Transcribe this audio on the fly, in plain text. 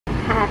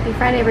Happy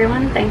Friday,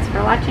 everyone. Thanks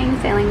for watching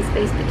Sailing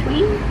Space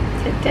Between.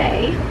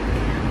 Today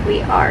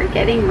we are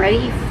getting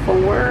ready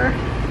for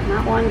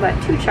not one but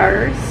two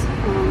charters.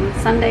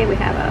 Sunday we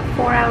have a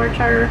 4-hour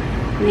charter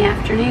in the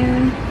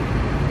afternoon,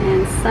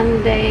 and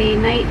Sunday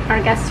night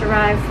our guests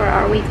arrive for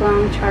our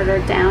week-long charter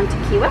down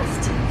to Key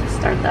West to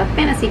start the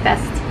Fantasy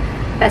Fest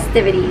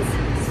festivities.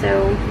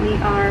 So we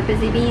are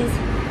busy bees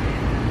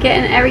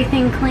getting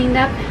everything cleaned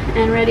up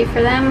and ready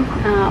for them.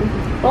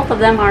 Both of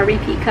them are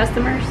repeat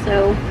customers,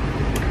 so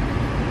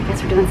I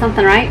guess we're doing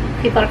something right.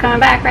 People are coming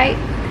back, right?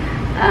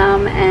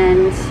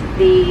 And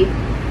the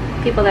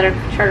people that are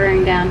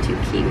chartering down to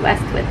Key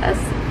West with us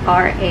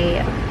are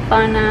a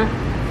fun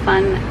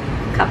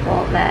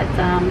couple that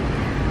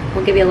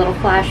will give you a little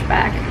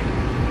flashback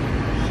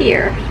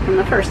here from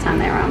the first time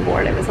they were on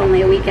board. It was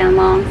only a weekend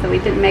long, so we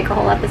didn't make a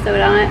whole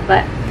episode on it,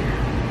 but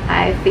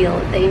I feel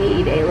that they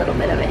need a little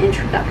bit of an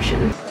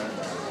introduction.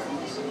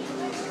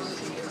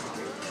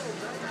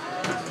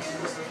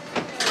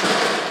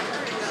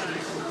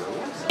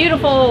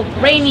 Beautiful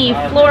rainy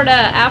Florida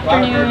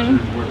afternoon.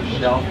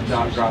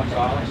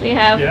 We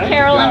have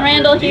Carol and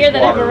Randall here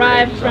that have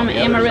arrived from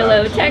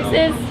Amarillo,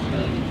 Texas.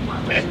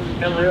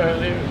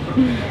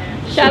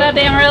 Shout out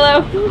to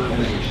Amarillo.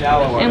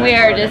 And we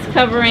are just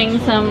covering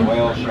some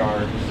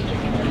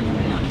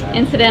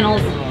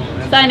incidentals,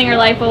 signing her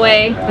life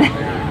away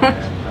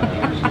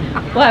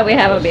while we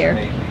have a beer.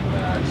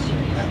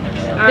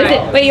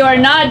 But you are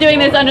not doing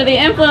this under the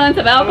influence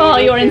of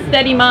alcohol. You are in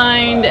steady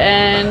mind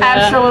and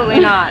absolutely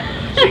not.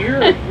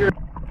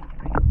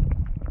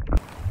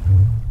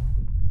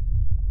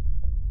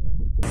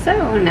 So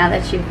So now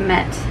that you've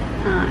met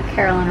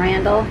Carol and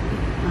Randall,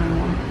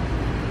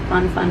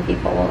 fun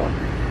people,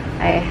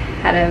 I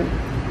had a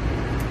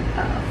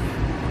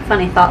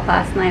funny thought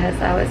last night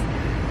as I was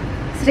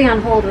sitting on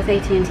hold with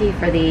AT&T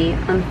for the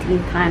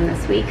umpteenth time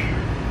this week.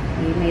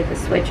 We made the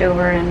switch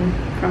over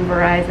from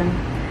Verizon.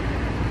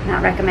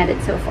 Not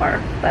recommended so far,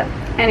 but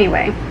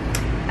anyway,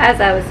 as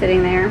I was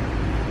sitting there,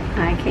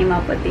 I came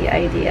up with the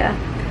idea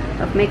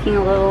of making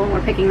a little,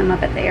 we're picking them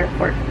up at the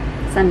airport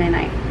Sunday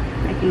night,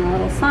 making a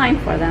little sign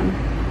for them,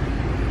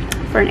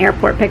 for an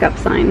airport pickup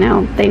sign.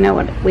 Now they know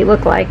what we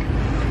look like,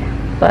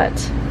 but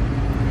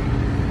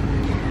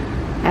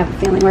I have a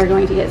feeling we're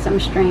going to get some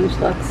strange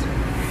looks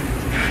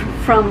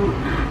from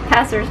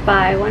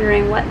passers-by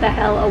wondering what the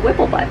hell a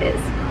Whipple butt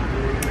is.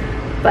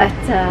 But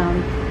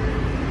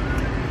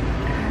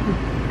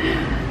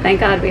thank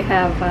God we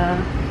have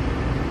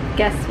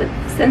guests with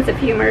sense of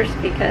humor,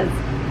 because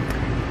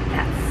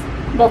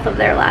that's both of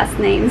their last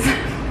names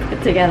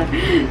put together.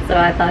 So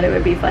I thought it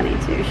would be funny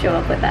to show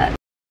up with that.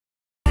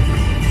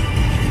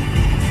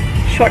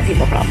 Short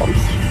people problems.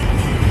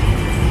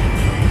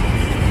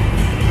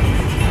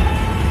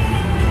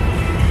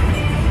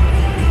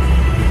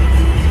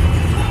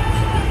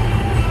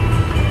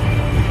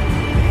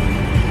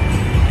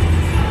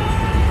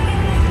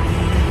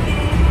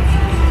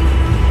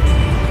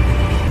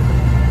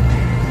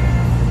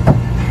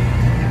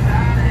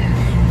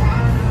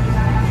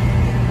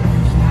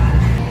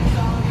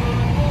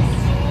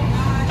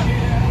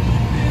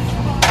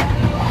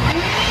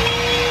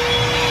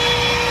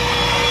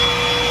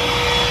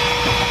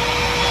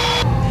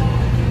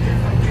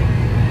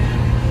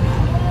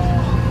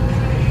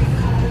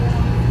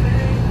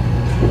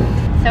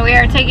 So we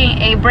are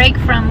taking a break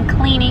from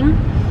cleaning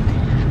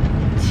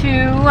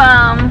to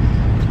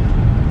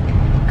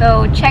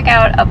go check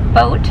out a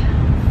boat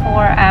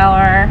for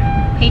our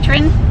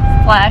patron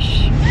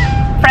slash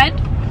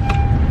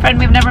friend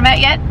we've never met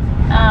yet,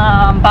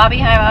 Bobby.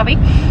 Hi Bobby.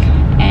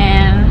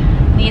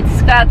 And needs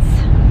Scott's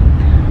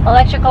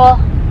electrical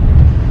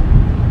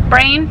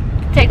brain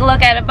to take a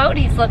look at a boat.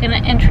 He's looking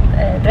at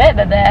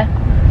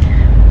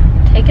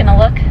taking a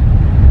look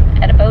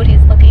at a boat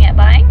he's looking at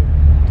buying.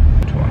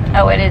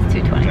 Oh, it is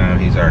 220. No,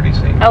 he's already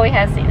seen it. Oh, he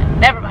has seen it.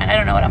 Never mind. I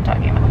don't know what I'm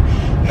talking about.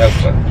 No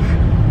clue.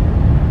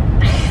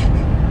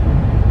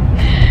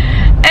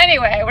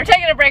 Anyway, we're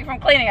taking a break from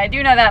cleaning. I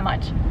do know that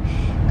much.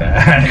 You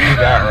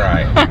got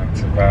right.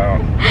 That's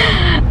about.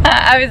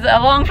 I was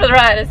along for the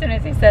ride as soon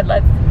as he said,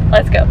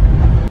 "Let's go."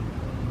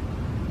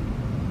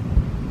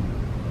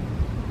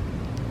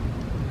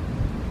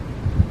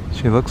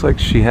 She looks like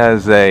she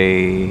has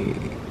a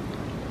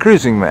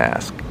cruising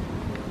mask,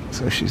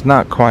 so she's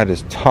not quite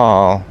as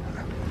tall,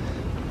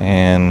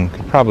 and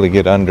could probably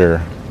get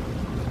under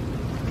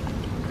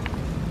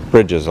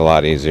bridges a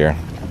lot easier.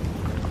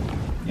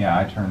 Yeah,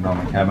 I turned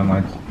on the cabin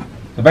lights.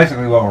 So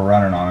basically what we're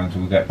running on is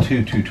we've got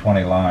two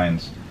 220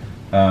 lines.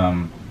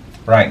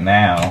 Right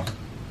now,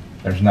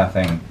 there's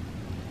nothing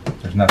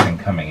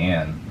coming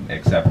in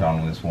except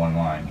on this one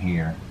line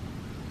here,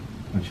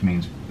 which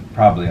means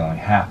probably only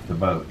half the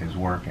boat is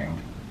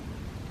working.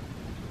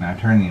 Now I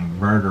turned the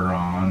inverter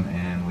on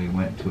and we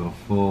went to a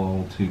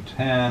full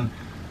 210.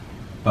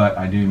 But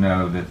I do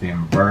know that the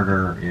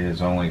inverter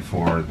is only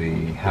for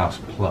the house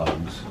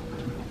plugs,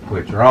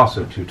 which are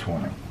also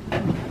 220.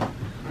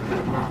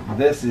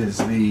 This is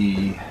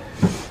the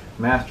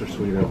master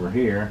suite over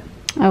here.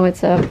 Oh,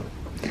 it's a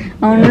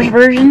owner's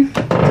version? It's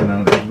an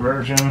owner's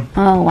version.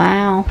 Oh,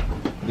 wow.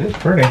 It is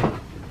pretty.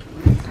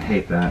 I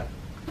hate that.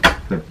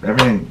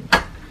 Everything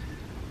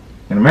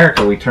in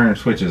America, we turn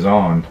switches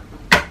on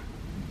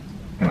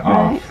and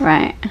off.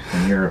 Right.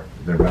 In Europe,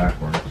 they're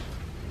backwards.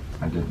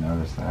 I did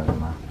notice that in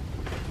my.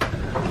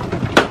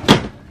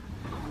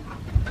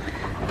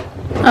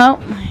 Oh,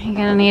 you're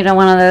gonna need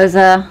one of those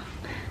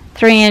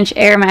 3-inch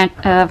air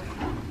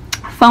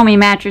foamy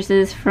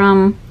mattresses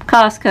from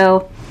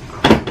Costco.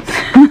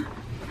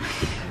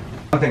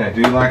 One thing I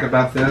do like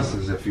about this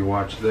is if you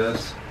watch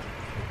this,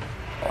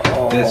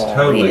 this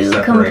totally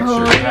separates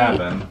your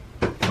cabin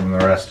from the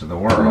rest of the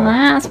world.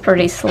 That's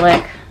pretty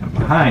slick. And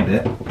behind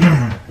it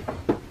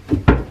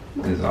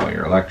is all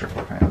your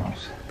electrical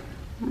panels.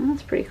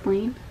 That's pretty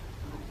clean.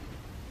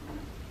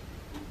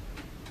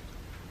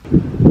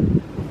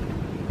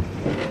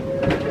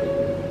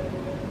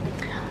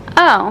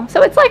 Oh,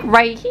 so it's like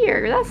right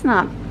here. That's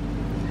not...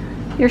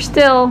 You're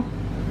still...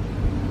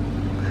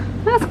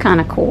 That's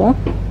kind of cool.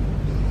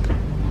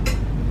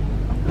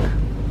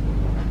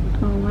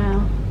 Oh,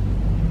 wow.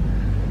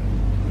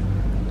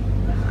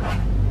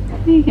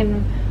 You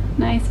can...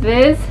 Nice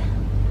viz.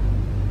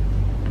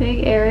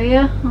 Big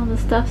area. All the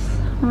stuff's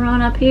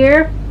run up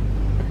here.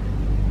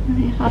 Let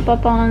me hop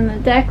up on the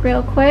deck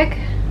real quick.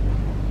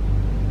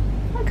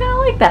 I kind of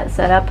like that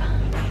setup.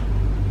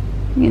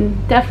 You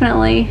can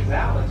definitely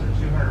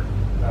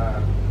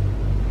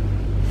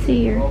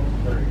see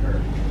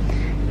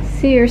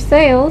your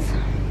sails.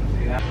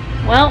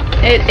 Well,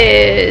 it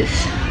is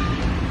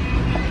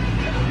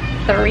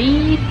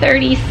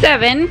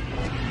 3:37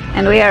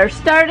 and we are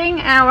starting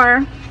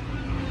our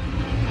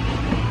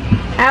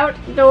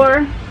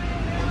outdoor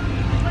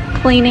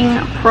cleaning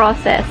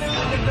process.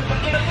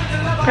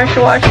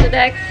 Pressure wash the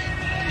decks,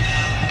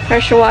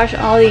 pressure wash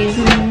all these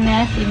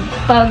nasty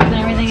bugs and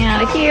everything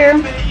out of here.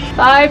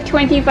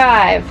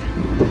 5:25.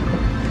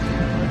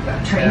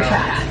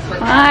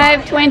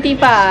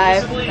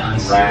 5:25.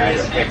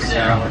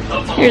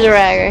 Here's a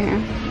rag right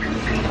here.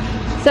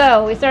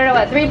 So we started at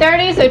what,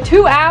 3:30? So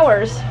 2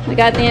 hours. We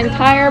got the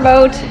entire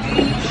boat.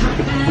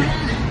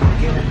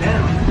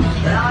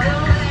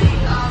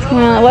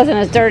 Well, it wasn't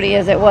as dirty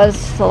as it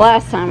was the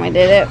last time we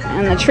did it,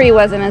 and the tree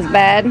wasn't as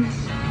bad. We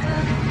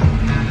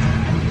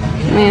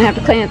didn't have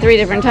to clean it 3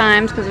 different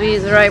times because we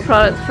used the right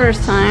product the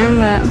first time,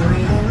 but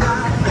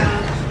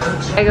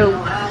I go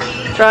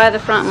dry the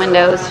front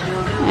windows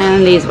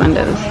and these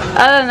windows.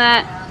 Other than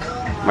that,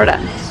 we're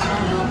done.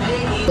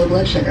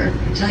 Blood sugar.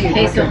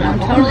 Okay, so I'm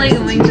totally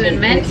going to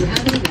invent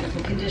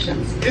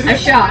a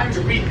shot.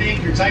 We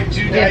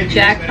have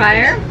Jack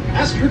Fire,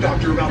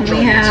 and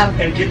we have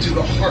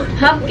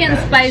pumpkin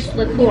spice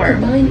liqueur.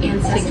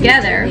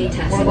 Together,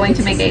 we're going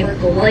to make a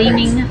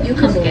flaming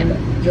pumpkin.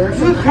 Who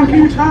are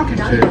you talking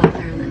to?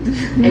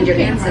 And your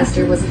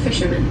ancestor was a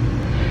fisherman.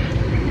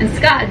 And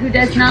Scott, who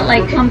does not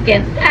like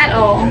pumpkin at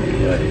all,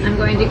 I'm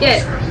going to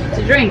get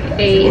to drink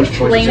a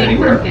flaming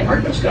pumpkin.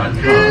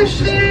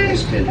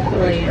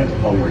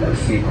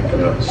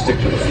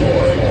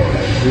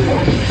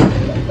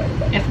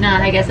 If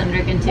not, I guess I'm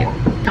drinking too.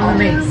 Come with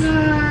me.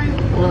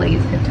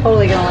 Lily's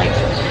totally gonna like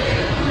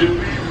it.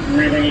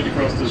 Really need to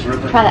cross this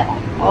river. Try that.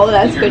 Oh,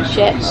 that's good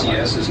shit.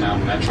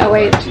 Oh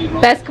wait,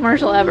 best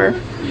commercial ever.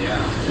 Yeah,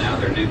 now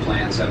their new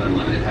plans have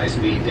unlimited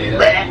high-speed data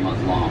all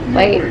month long.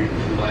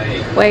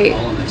 Wait.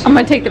 I'm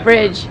gonna take the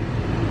bridge.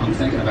 I'm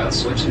thinking about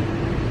switching.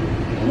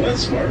 Well,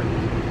 that's smart.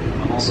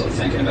 I'm also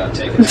thinking about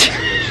taking the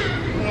bridge.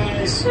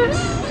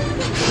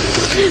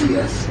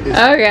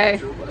 Okay.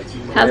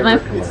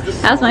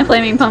 How's my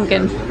flaming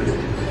pumpkin?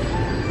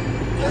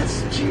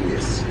 That's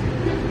genius.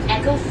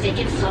 Echo thick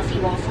and fluffy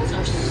waffles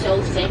are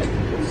so thick,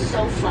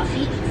 so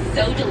fluffy,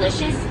 so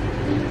delicious.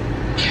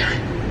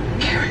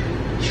 Karen,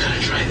 you gotta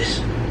try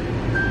this.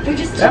 They're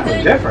just too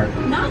Definitely good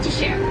different. not to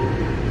share.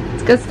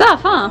 It's good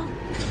stuff, huh?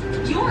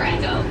 Your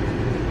Echo.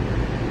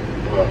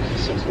 Well,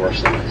 seems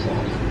worse than I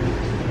thought.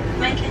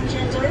 Mike and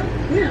Jen's oil?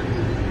 No.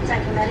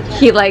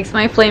 He likes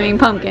my flaming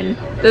pumpkin.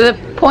 To the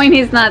point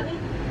he's not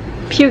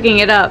puking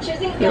it up.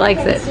 He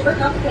likes it.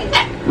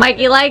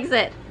 Mikey likes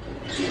it.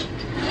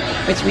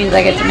 Which means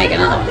I get to make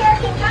another one.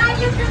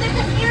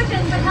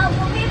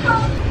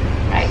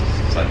 Right.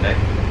 Sunday.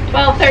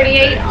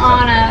 12:38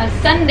 on a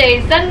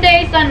Sunday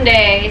fun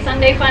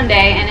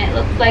day, and it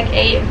looks like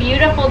a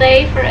beautiful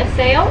day for a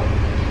sail.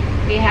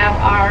 We have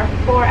our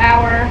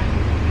 4-hour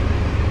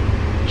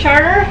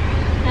charter,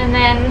 and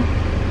then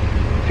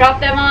drop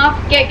them off,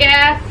 get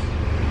gas,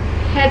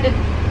 head to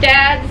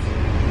Dad's,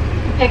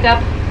 pick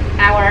up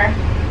our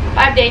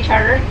 5-day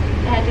charter to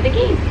head to the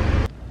Keys.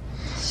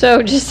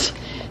 So just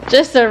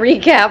a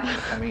recap.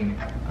 I mean,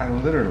 I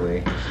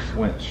literally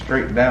went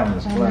straight down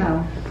this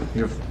ladder.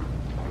 Your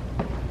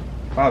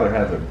father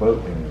has a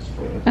boat in his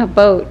foot. A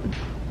boat.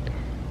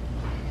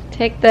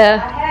 Take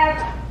the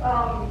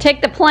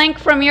plank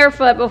from your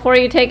foot before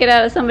you take it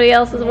out of somebody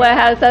else's.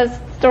 How does that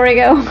story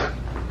go?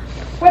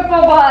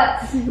 Whipple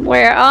butts.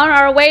 We're on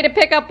our way to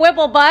pick up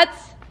Whipple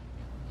butts,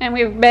 and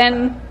we've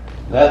been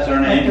That's her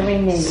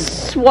name.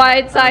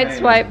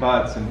 sideswipe.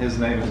 Butts, and his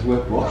name is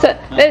Whipple. So,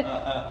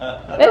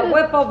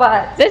 Whipple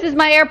butts. this is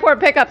my airport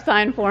pickup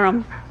sign for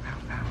him.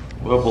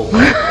 Whipple.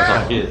 That's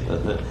like it.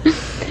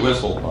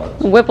 Whistle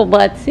butts. Whipple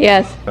butts,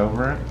 yes.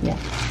 Over it? Yeah.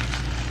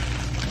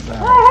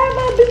 Wow.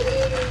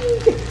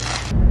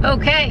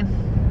 Okay,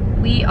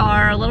 we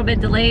are a little bit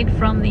delayed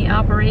from the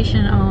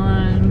operation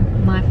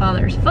on my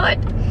father's foot,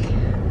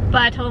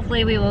 but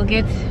hopefully we will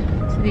get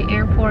to the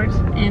airport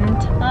in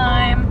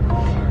time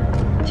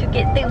to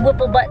get the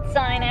Whipple butt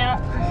sign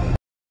out.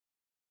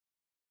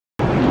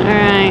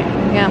 Alright,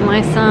 we got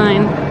my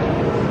sign.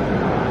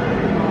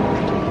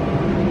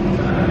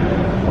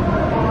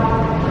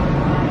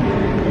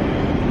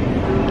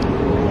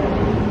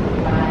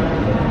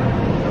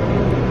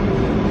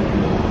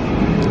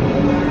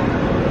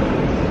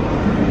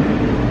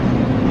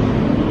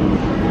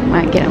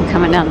 Might get them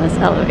coming down this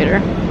elevator.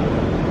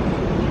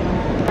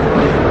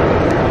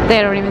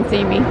 They don't even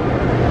see me.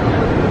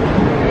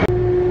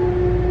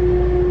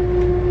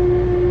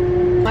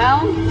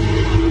 Well,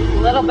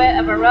 a little bit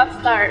of a rough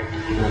start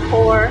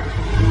for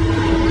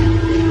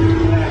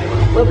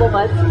Whipple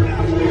butts.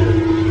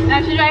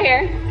 Now she's right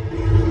here.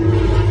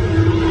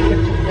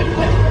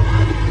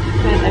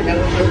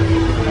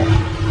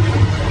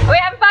 Are we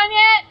having fun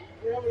yet?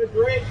 We're having a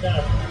great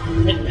time.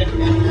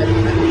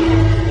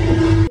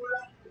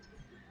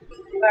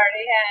 We've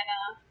already had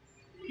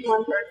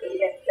one person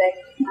get sick,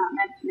 not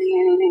mentioning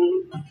any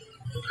names.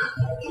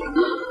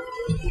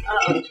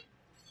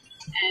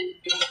 And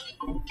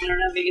I don't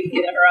know if you can see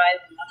the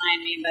horizon behind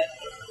me, but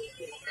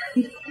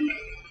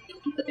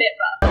it's a bit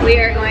rough. We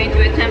are going to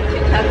attempt to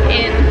tuck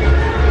in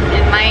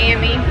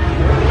Miami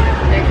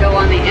and go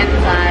on the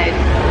inside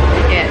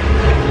to get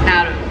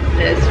out of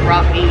this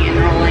rocking and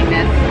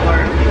rollingness, or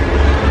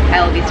I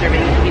will be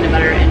serving peanut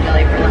butter and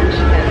jelly for lunch.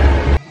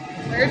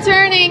 We're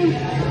turning.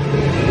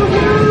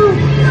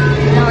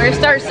 Now we're gonna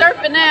start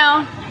surfing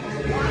now.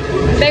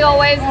 Big old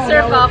waves to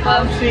surf off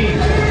of.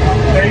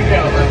 There you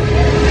go.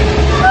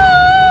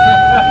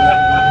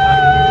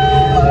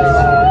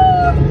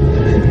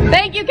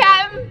 Thank you,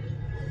 Captain.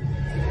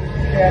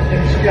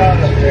 Captain Scott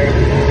up there.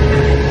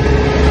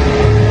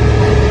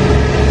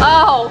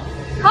 Oh,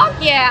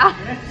 heck yeah.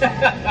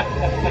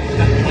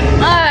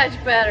 Much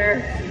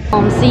better.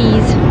 Home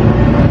seas.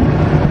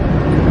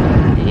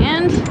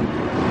 And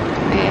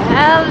we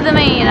have the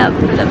main up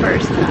for the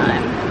first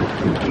time.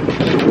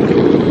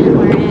 And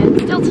we're in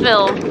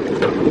Stiltsville.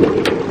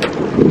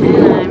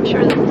 And I'm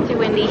sure this is too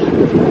windy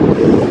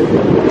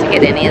to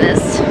get any of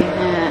this. We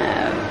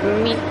have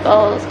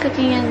meatballs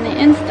cooking in the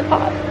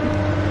Instapot.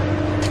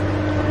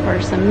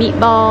 Or some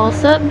meatball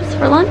subs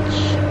for lunch.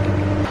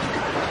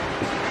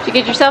 Did you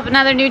get yourself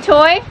another new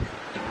toy?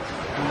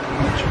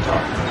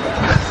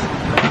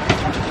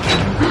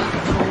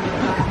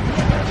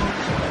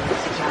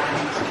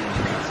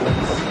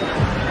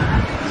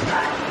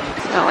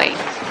 Oh wait.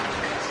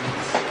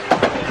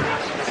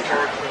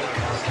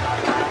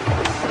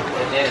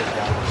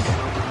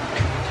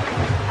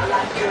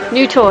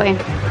 New toy.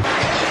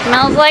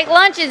 Smells like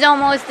lunch is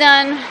almost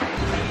done.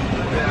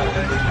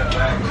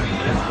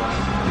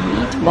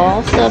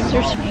 Meatball subs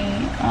are sweet.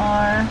 We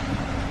are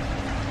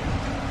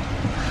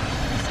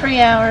 3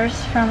 hours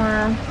from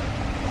our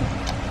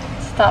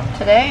stop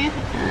today,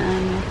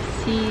 and the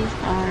seas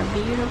are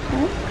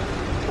beautiful.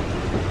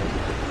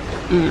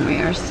 And we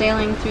are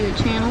sailing through the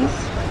channels.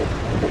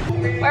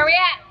 Where are we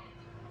at?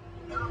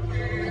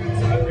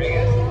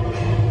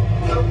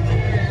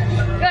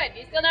 Good,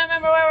 you still don't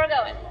remember where we're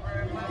going?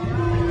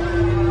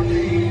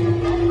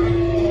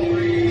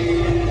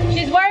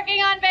 She's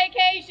working on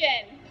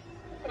vacation.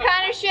 What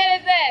kind of shit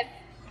is this?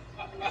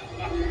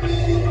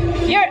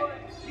 You're...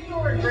 You know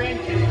where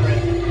grandkids are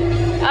at.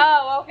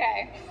 Oh, okay.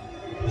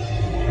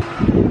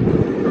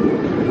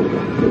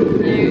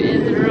 There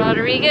is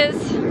Rodriguez.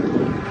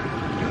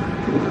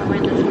 The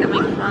wind is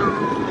coming from.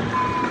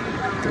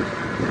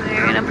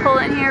 We're gonna pull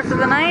in here for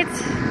the night.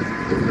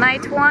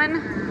 Night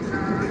one.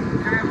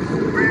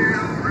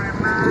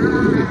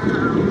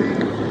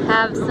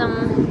 Have some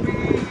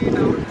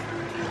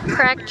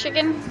cracked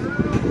chicken.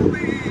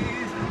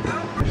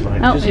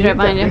 Oh, he's right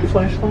behind you.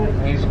 Flashlight?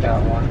 He's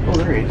got one. Oh,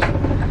 there he is.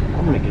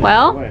 I'm gonna get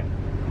Well? it away.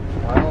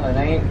 Well, it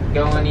ain't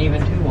going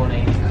even to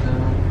 180, so.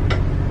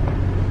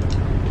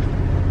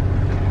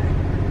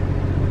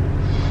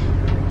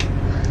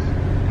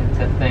 It's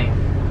a thing.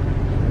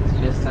 It's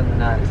just a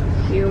nut.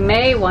 You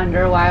may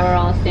wonder why we're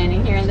all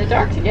standing here in the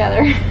dark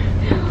together.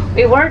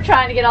 We weren't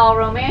trying to get all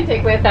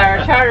romantic with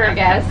our charter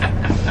guests.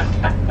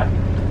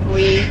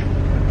 We...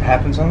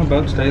 Happens on the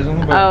boat, stays on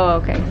the boat. Oh,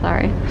 okay,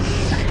 sorry.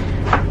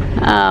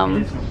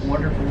 It's a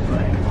wonderful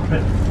thing.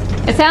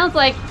 It sounds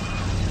like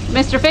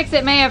Mr.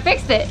 Fix-It may have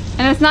fixed it,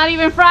 and it's not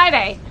even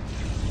Friday.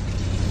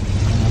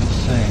 Let's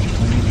see.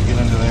 We need to get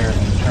into there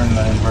and turn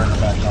the inverter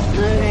back on.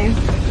 Okay.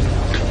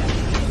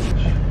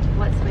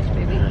 What switch,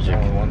 baby? There's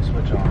only one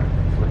switch on.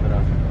 Flip it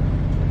up.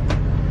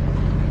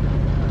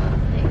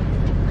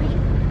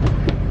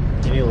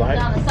 Any light?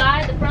 On the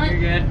side, the front?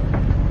 You're good.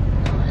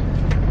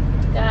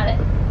 Got it.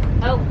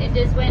 Oh, it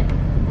just went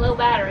low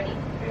battery.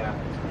 Yeah.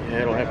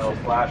 Yeah, it'll have It'll to.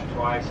 flash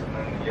twice and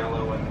then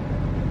yellow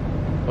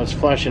and... Let's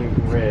flash in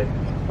red.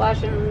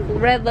 Flashing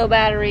red low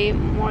battery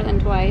more than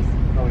twice.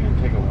 Probably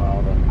gonna take a while.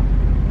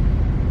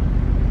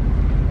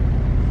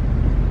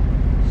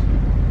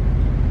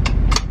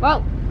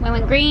 We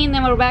went green,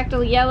 then we're back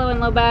to yellow and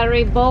low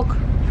battery. Bulk,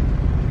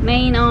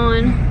 main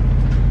on,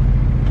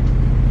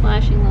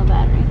 flashing low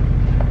battery.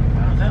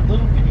 That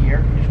little bitty air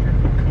conditioner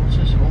cools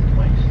this whole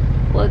place.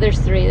 Well, there's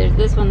three. There's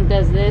this one that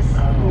does this,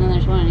 and then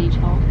there's one in each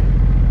hole.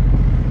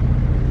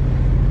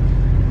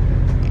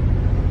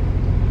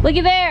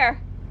 Looky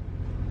there!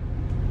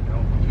 No,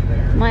 looky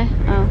there. My,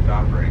 oh. The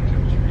operating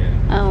temperature yet.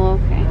 Oh,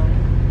 okay.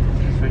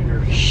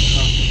 Shh.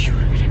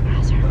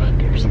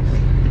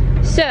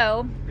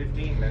 So,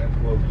 15 minutes.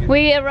 We'll get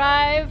we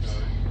arrived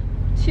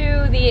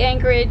to the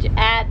anchorage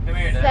at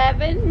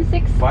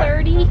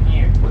 6:30.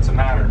 What's the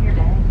matter?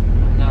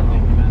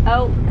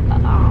 Oh,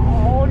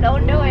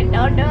 don't do it,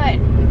 don't do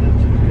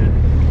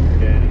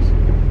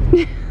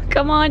it.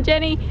 Come on,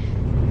 Jenny.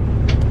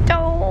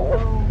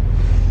 Oh.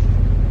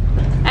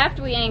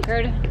 After we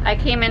anchored, I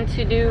came in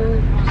to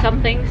do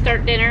something,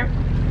 start dinner,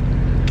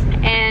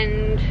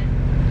 and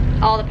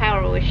all the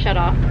power was shut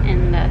off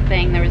in the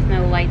thing. There was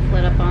no lights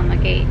lit up on the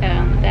gate, the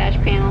dash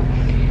panel.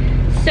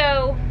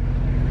 So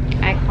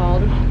I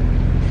called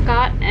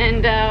Scott,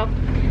 and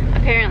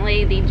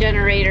apparently the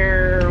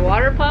generator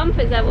water pump,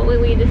 is that what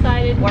we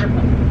decided? Water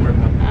pump.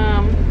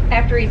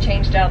 After he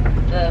changed out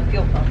the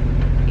fuel pump.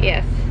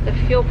 Yes, the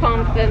fuel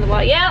pump and the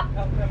water. Yep.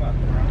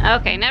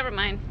 Okay, never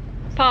mind.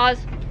 Pause.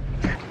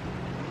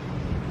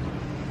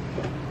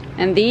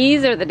 And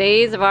these are the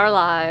days of our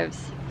lives.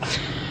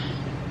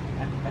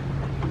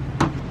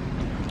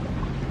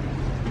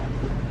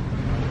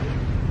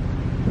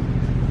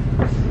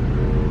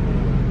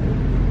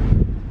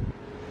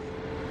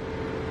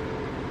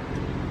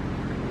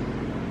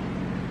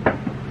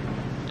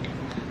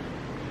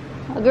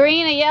 A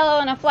green, a yellow,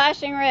 and a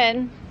flashing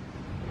red.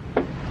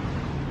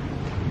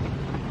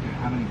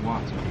 How many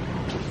watts?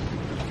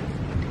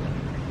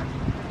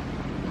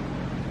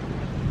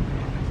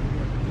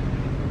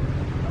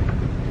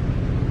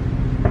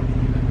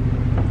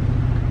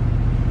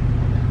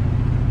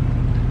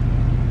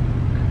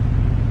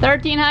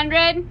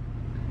 1,300.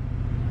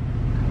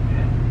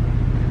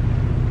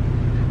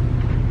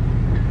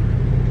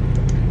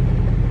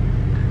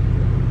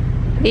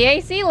 The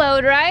AC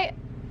load, right?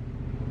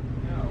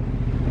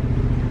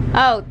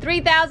 Oh,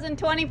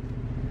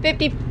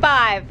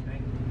 3,020.55.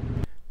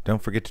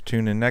 Don't forget to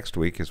tune in next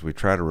week as we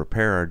try to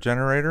repair our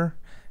generator,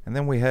 and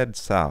then we head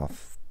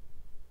south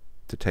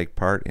to take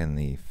part in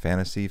the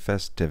fantasy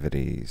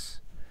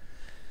festivities.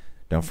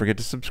 Don't forget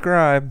to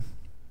subscribe.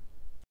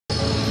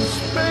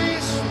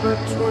 Space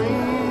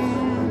between